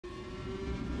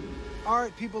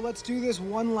Alright people, let's do this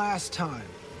one last time.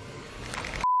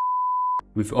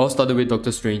 We've all started with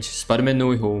Doctor Strange, Spider-Man No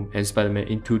Way Home, and Spider-Man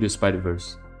Into the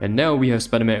Spiderverse. And now we have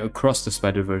Spider-Man Across the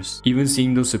Spiderverse. Even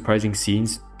seeing those surprising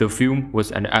scenes, the film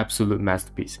was an absolute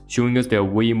masterpiece, showing us there are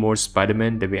way more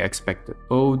Spider-Man than we expected.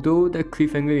 Although that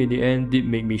cliffhanger in the end did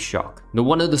make me shocked. No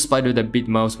wonder the spider that bit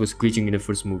Miles was glitching in the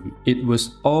first movie. It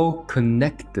was all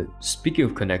connected. Speaking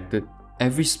of connected,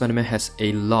 every Spider-Man has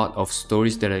a lot of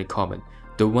stories that are in common.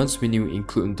 The ones we knew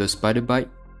include the spider bite,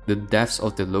 the deaths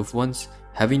of their loved ones,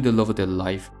 having the love of their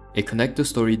life, a connected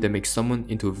story that makes someone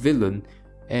into a villain,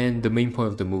 and the main point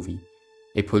of the movie,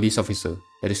 a police officer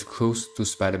that is close to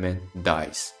Spider-Man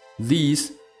dies.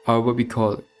 These are what we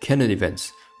call canon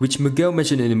events, which Miguel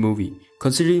mentioned in the movie.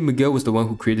 Considering Miguel was the one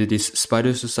who created this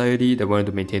spider society that wanted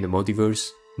to maintain the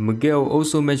multiverse, Miguel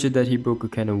also mentioned that he broke a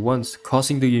canon once,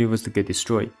 causing the universe to get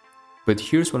destroyed. But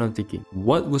here's what I'm thinking,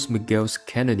 what was Miguel's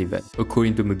canon event?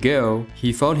 According to Miguel,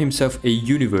 he found himself a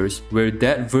universe where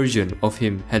that version of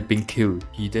him had been killed.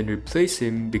 He then replaced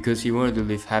him because he wanted to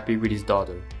live happy with his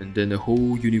daughter, and then the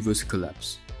whole universe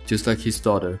collapsed, just like his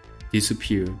daughter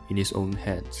disappeared in his own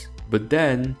hands. But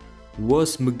then,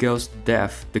 was Miguel's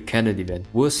death the canon event?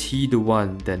 Was he the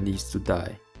one that needs to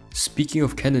die? Speaking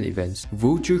of canon events,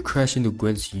 Vulture crashed into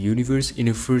Gwen's universe in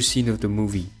the first scene of the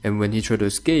movie, and when he tried to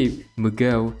escape,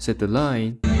 Miguel said the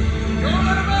line,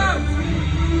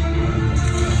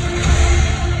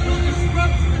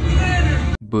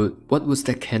 but what was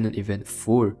that canon event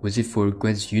for? Was it for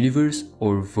Gwen's universe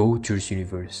or Vulture's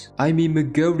universe? I mean,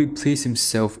 Miguel replaced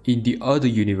himself in the other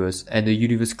universe and the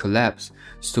universe collapsed,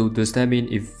 so does that mean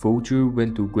if Vulture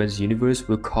went to Gwen's universe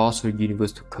will cause her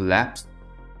universe to collapse?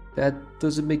 That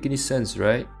doesn't make any sense,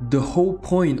 right? The whole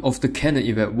point of the canon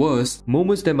event was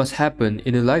moments that must happen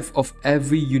in the life of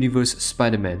every universe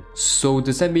Spider-Man. So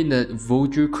does that mean that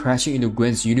Vulture crashing into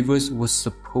Gwen's universe was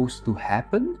supposed to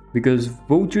happen? Because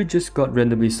Vulture just got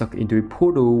randomly stuck into a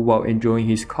portal while enjoying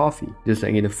his coffee. Just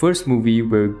like in the first movie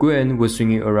where Gwen was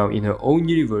swinging around in her own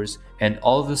universe and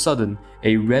all of a sudden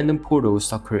a random portal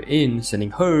sucked her in,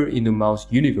 sending her into Miles'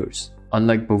 universe.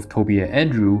 Unlike both Toby and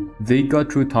Andrew, they got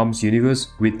through Tom's universe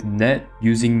with Ned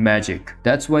using magic.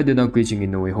 That's why they're not glitching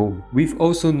in No Way Home. We've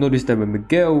also noticed that when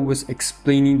Miguel was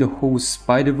explaining the whole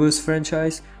Spiderverse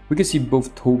franchise, we can see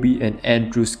both Toby and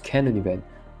Andrew's canon event,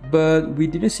 but we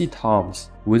didn't see Tom's.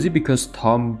 Was it because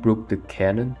Tom broke the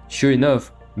canon? Sure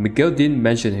enough, Miguel didn't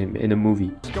mention him in the movie.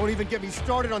 Don't even get me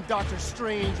started on Doctor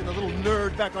Strange and the little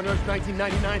nerd back on Earth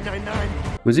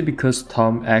 1999. Was it because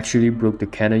Tom actually broke the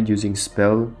canon using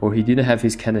spell, or he didn't have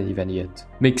his canon event yet?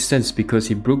 Makes sense because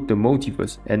he broke the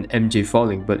multiverse and MJ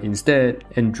falling, but instead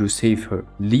Andrew saved her.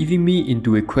 Leaving me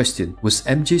into a question, was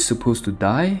MJ supposed to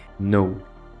die? No.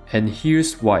 And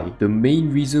here's why. The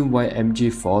main reason why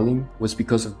MJ falling was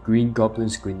because of Green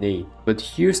Goblin's grenade. But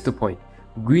here's the point.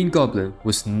 Green Goblin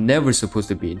was never supposed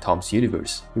to be in Tom's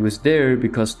universe. He was there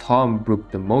because Tom broke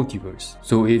the multiverse.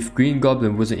 So if Green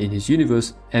Goblin wasn't in his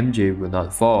universe, MJ will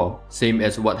not fall. Same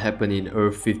as what happened in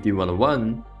Earth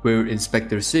 5101, where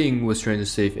Inspector Singh was trying to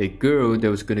save a girl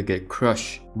that was gonna get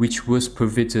crushed, which was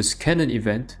Purvita's canon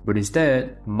event, but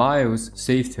instead, Miles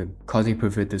saved him, causing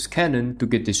Purvita's canon to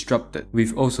get disrupted.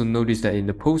 We've also noticed that in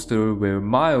the poster where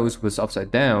Miles was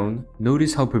upside down,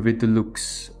 notice how Purvita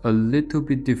looks a little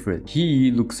bit different. He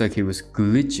looks like he was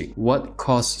glitching. What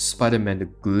caused Spider-Man to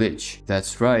glitch?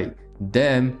 That's right,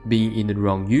 them being in the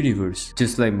wrong universe.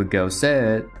 Just like Miguel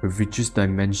said, Purvita's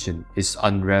dimension is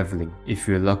unraveling. If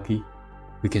you're lucky,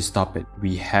 we can stop it.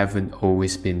 We haven't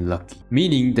always been lucky.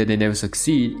 Meaning that they never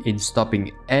succeed in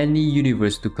stopping any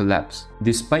universe to collapse.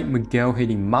 Despite Miguel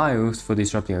hating Miles for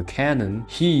disrupting a canon,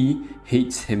 he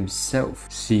hates himself.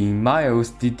 Seeing Miles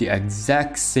did the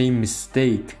exact same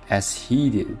mistake as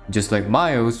he did. Just like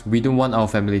Miles, we don't want our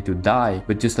family to die,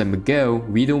 but just like Miguel,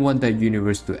 we don't want that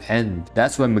universe to end.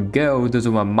 That's why Miguel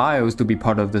doesn't want Miles to be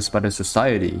part of the Spider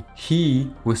Society.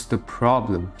 He was the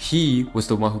problem. He was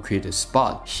the one who created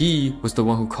Spot. He was the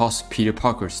one who caused Peter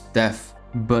Parker's death.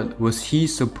 But was he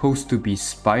supposed to be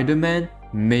Spider-Man?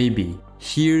 Maybe.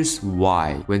 Here's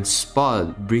why. When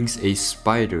Spot brings a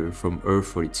spider from Earth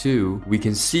 42, we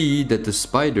can see that the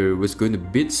spider was going to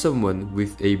bite someone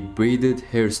with a braided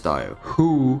hairstyle.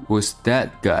 Who was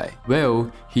that guy?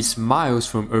 Well, he's Miles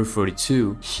from Earth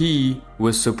 42. He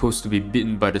was supposed to be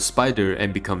bitten by the spider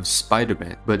and become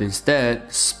Spider-Man. But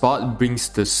instead, Spot brings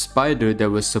the spider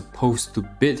that was supposed to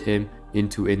bite him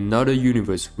into another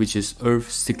universe, which is Earth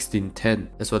 1610.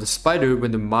 That's why the spider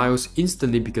went to Miles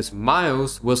instantly because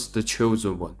Miles was the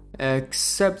chosen one.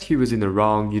 except he was in the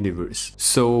wrong universe.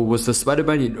 So was the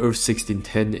Spider-Man in Earth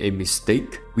 1610 a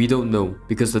mistake? We don't know,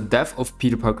 because the death of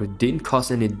Peter Parker didn't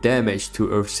cause any damage to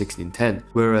Earth 1610,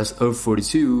 whereas Earth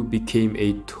 42 became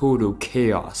a total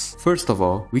chaos. First of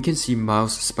all, we can see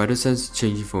Miles' spider sense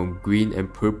changing from green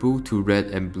and purple to red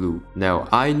and blue. Now,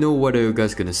 I know what are you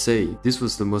guys gonna say. This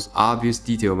was the most obvious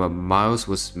detail about Miles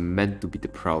was meant to be the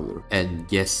Prowler. And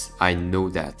yes, I know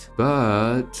that.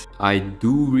 But I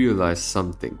do realize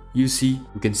something. You see,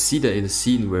 we can see that in the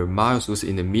scene where Miles was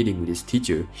in a meeting with his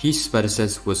teacher, his spider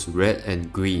sense was red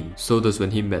and green. So does when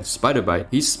he met Spider-Bite,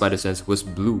 his spider sense was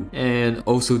blue. And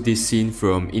also this scene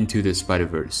from Into the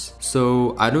Spiderverse.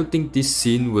 So I don't think this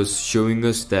scene was showing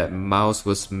us that Miles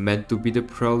was meant to be the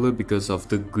Prowler because of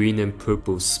the green and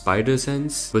purple spider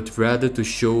sense, but rather to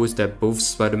show us that both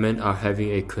Spider-Man are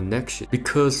having a connection.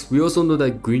 Because we also know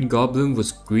that Green Goblin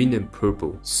was green and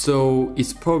purple. So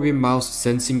it's probably Miles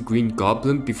sensing Green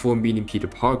Goblin before meeting Peter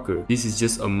Parker. This is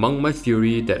just among my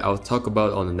theory that I'll talk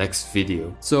about on the next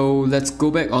video. So let's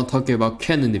go back on talking about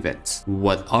canon events.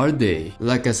 What are they?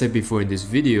 Like I said before in this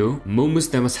video, moments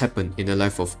that must happen in the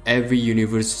life of every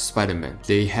universe Spider-Man.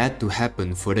 They had to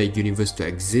happen for that universe to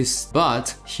exist.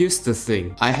 But here's the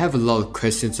thing, I have a lot of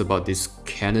questions about these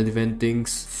canon event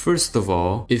things. First of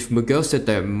all, if Miguel said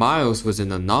that Miles was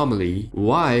an anomaly,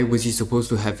 why was he supposed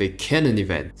to have a canon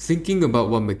event? Thinking about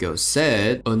what Miguel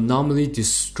said, anomaly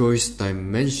destroys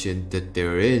dimension that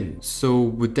they're in. So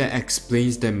would that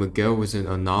explain that Miguel was an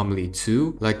anomaly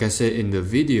too? Like I said in the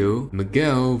video,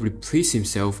 Miguel replaced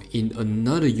himself in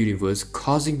another universe,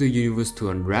 causing the universe to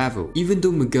unravel. Even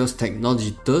though Miguel's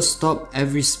technology does stop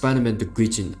every Spider-Man to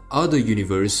glitch in other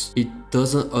universe, it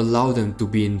doesn't allow them to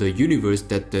be in the universe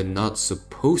that they're not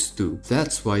supposed to.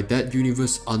 That's why that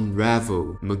universe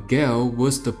unraveled. Miguel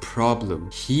was the problem.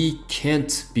 He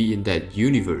can't be in that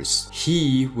universe.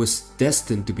 He was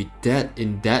destined to be dead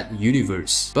in that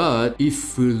universe. But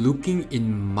if we're looking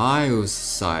in Miles'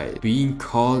 side, being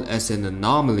called as an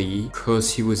anomaly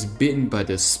because he was bitten by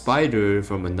the spider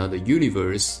from another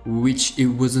universe, which it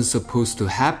wasn't supposed to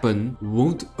happen,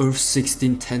 won't Earth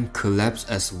 1610 collapse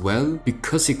as well?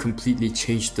 Because it completely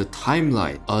changed the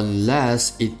timeline,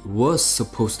 unless it was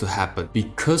supposed to happen.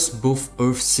 Because both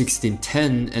Earth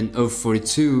 1610 and Earth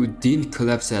 42 didn't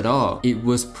collapse at all, it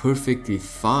was perfectly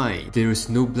fine. There is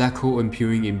no black hole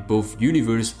appearing in both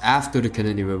universes after the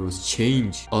canon event was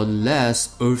changed,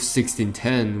 unless Earth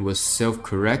 1610 was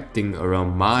self-correcting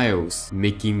around Miles,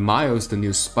 making Miles the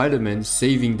new Spider-Man,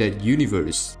 saving that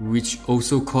universe, which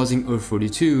also causing Earth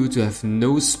 42 to have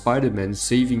no Spider-Man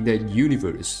saving that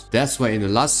universe. That's why in the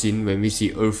last scene when we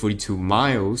see Earth 42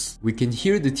 Miles, we can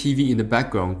hear the TV in the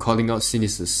background calling out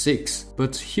Sinister 6.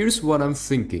 But here's what I'm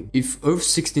thinking. If Earth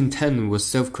 1610 was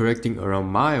self-correcting around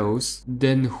Miles,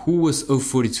 then who was Earth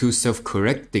 42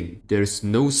 self-correcting? There's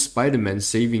no Spider-Man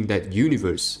saving that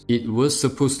universe. It was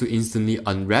supposed to instantly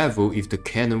unravel if the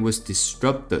canon was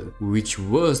disrupted, which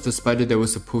was the spider that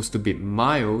was supposed to beat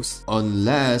Miles,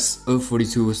 unless Earth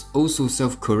 42 was also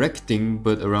self-correcting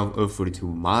but around Earth 42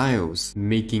 Miles,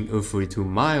 making Earth 42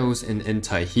 Miles an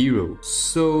anti-hero.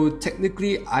 So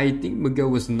technically, I think Miguel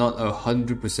was not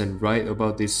 100% right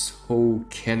about this whole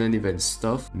canon event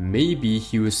stuff. Maybe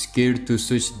he was scared to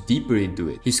search deeper into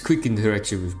it. His quick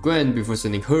interaction with Gwen before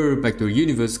sending her back to her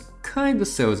universe kinda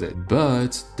sells it.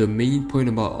 But the main point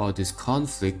about all this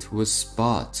conflict was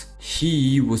Spot.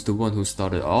 He was the one who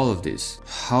started all of this.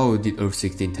 How did Earth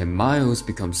 1610 Miles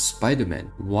become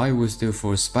Spider-Man? Why was there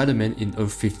for Spider-Man in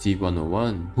Earth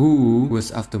 5101? Who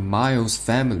was after Miles'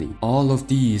 family? All of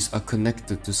these are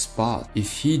connected to Spot.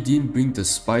 If he didn't bring the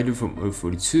spider from Earth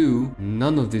 42,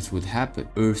 none of this would happen.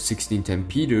 Earth 1610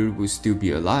 Peter would still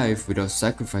be alive without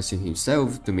sacrificing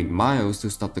himself to make Miles to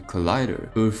stop the collider.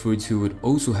 Earth 42 would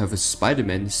also have a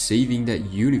Spider-Man saving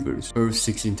that universe. Earth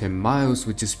 1610 Miles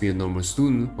would just be a normal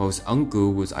student, while his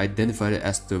uncle was identified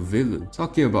as the villain.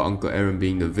 Talking about Uncle Aaron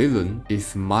being the villain,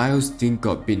 if Miles didn't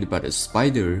got bitten by the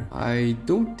spider, I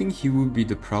don't think he would be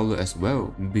the Prowler as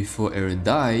well. Before Aaron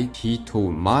died, he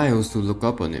told Miles to look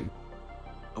up on him.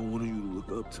 I wanted you to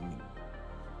look up to me.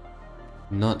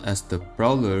 Not as the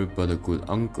Prowler, but a good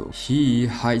uncle. He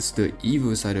hides the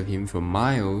evil side of him from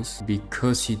Miles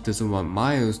because he doesn't want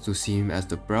Miles to see him as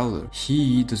the Prowler.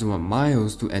 He doesn't want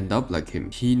Miles to end up like him.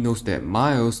 He knows that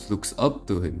Miles looks up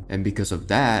to him, and because of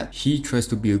that, he tries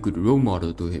to be a good role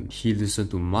model to him. He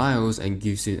listens to Miles and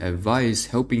gives him advice,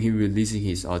 helping him releasing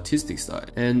his artistic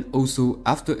side. And also,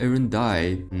 after Aaron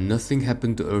died, nothing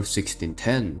happened to Earth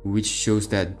 1610, which shows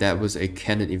that that was a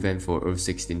canon event for Earth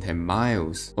 1610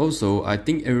 Miles. Also, I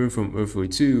think Aaron from Earth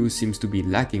 42 seems to be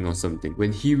lacking on something.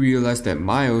 When he realized that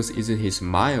Miles isn't his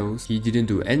Miles, he didn't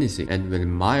do anything. And when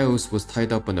Miles was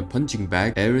tied up on a punching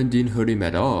bag, Aaron didn't hurt him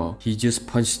at all. He just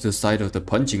punched the side of the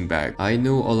punching bag. I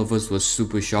know all of us was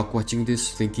super shocked watching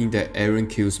this, thinking that Aaron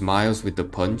kills Miles with the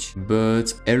punch,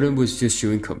 but Aaron was just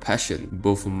showing compassion.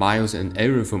 Both Miles and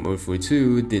Aaron from Earth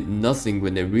 42 did nothing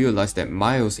when they realized that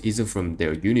Miles isn't from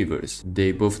their universe.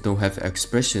 They both don't have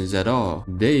expressions at all.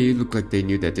 They look like they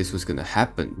knew that this was gonna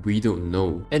happen. We don't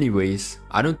know. Anyways,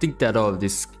 I don't think that all of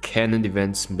this canon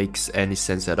events makes any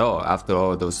sense at all after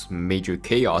all those major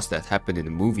chaos that happened in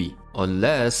the movie.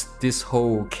 Unless this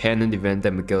whole canon event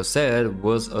that Miguel said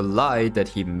was a lie that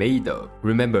he made up.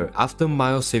 Remember, after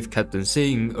Miles saved Captain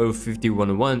Singh, Earth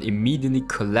 5101 immediately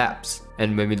collapsed.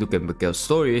 And when we look at Miguel's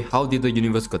story, how did the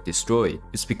universe got destroyed?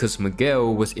 It's because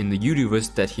Miguel was in the universe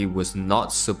that he was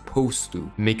not supposed to.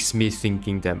 Makes me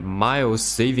thinking that Miles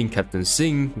saving Captain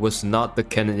Singh was not the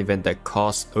canon event that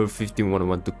caused Earth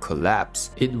 5101 to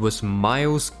collapse. It was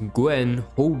Miles, Gwen,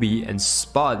 Hobie, and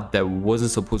Spot that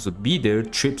wasn't supposed to be there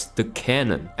tripped the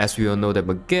canon. As we all know that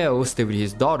Miguel stayed with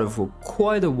his daughter for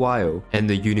quite a while and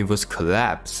the universe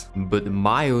collapsed. But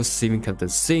Miles saving Captain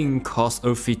Singh caused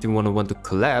Earth 5101 to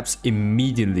collapse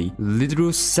immediately,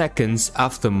 literal seconds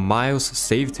after Miles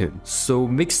saved him. So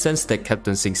makes sense that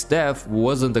Captain Singh's death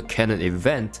wasn't the canon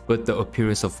event, but the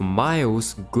appearance of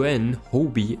Miles, Gwen,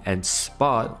 Hobie, and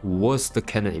Spot was the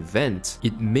canon event.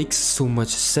 It makes so much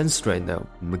sense right now.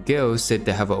 Miguel said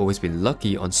they have always been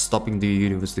lucky on stopping the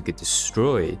universe to get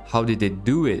destroyed. How did they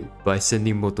do it? By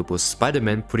sending multiple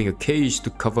Spider-Man putting a cage to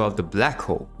cover up the black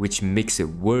hole, which makes it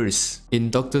worse. In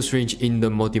Doctor Strange in the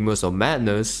Multiverse of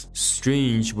Madness,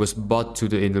 Strange was brought to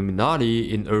the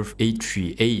Illuminati in Earth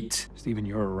 838. Stephen,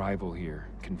 your arrival here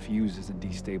confuses and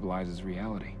destabilizes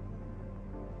reality.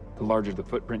 The larger the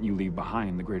footprint you leave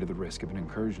behind, the greater the risk of an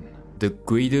incursion. The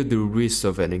greater the risk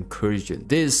of an incursion.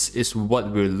 This is what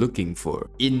we're looking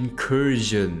for.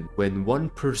 Incursion. When one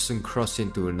person crosses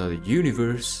into another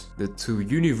universe, the two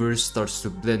universes starts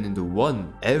to blend into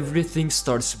one. Everything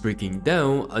starts breaking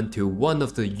down until one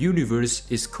of the universe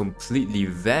is completely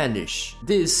vanished.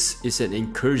 This is an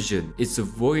incursion. It's a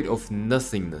void of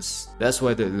nothingness. That's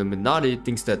why the Illuminati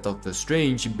thinks that Doctor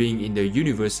Strange being in their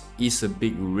universe is a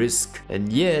big risk.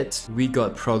 And yet, we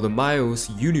got Problem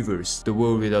Miles' universe. The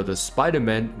world without the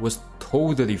Spider-Man was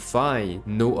totally fine.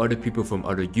 No other people from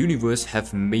other universe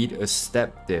have made a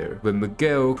step there. When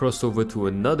Miguel crossed over to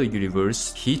another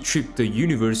universe, he tripped the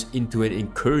universe into an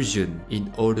incursion.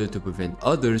 In order to prevent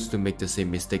others to make the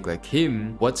same mistake like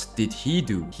him, what did he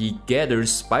do? He gathered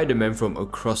Spider-Man from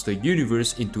across the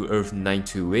universe into Earth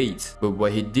 928. But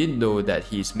what he didn't know that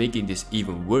he is making this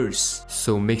even worse.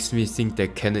 So makes me think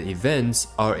that canon events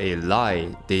are a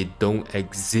lie. They don't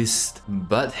exist.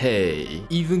 But hey,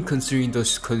 even considering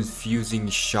those confusing,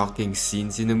 shocking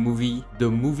scenes in the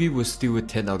movie was still a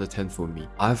 10 out of 10 for me.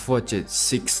 I've watched it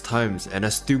 6 times and I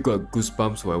still got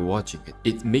goosebumps while watching it.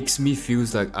 It makes me feel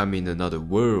like I'm in another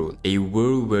world, a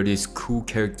world where these cool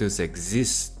characters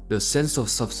exist. The sense of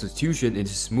substitution in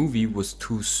this movie was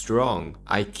too strong.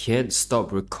 I can't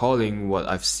stop recalling what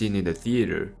I've seen in the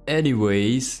theater.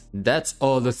 Anyways, that's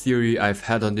all the theory I've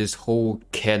had on this whole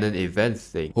canon event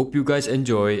thing. Hope you guys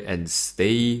enjoy and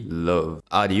stay love.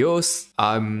 Adios.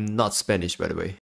 I'm not Spanish, by the way.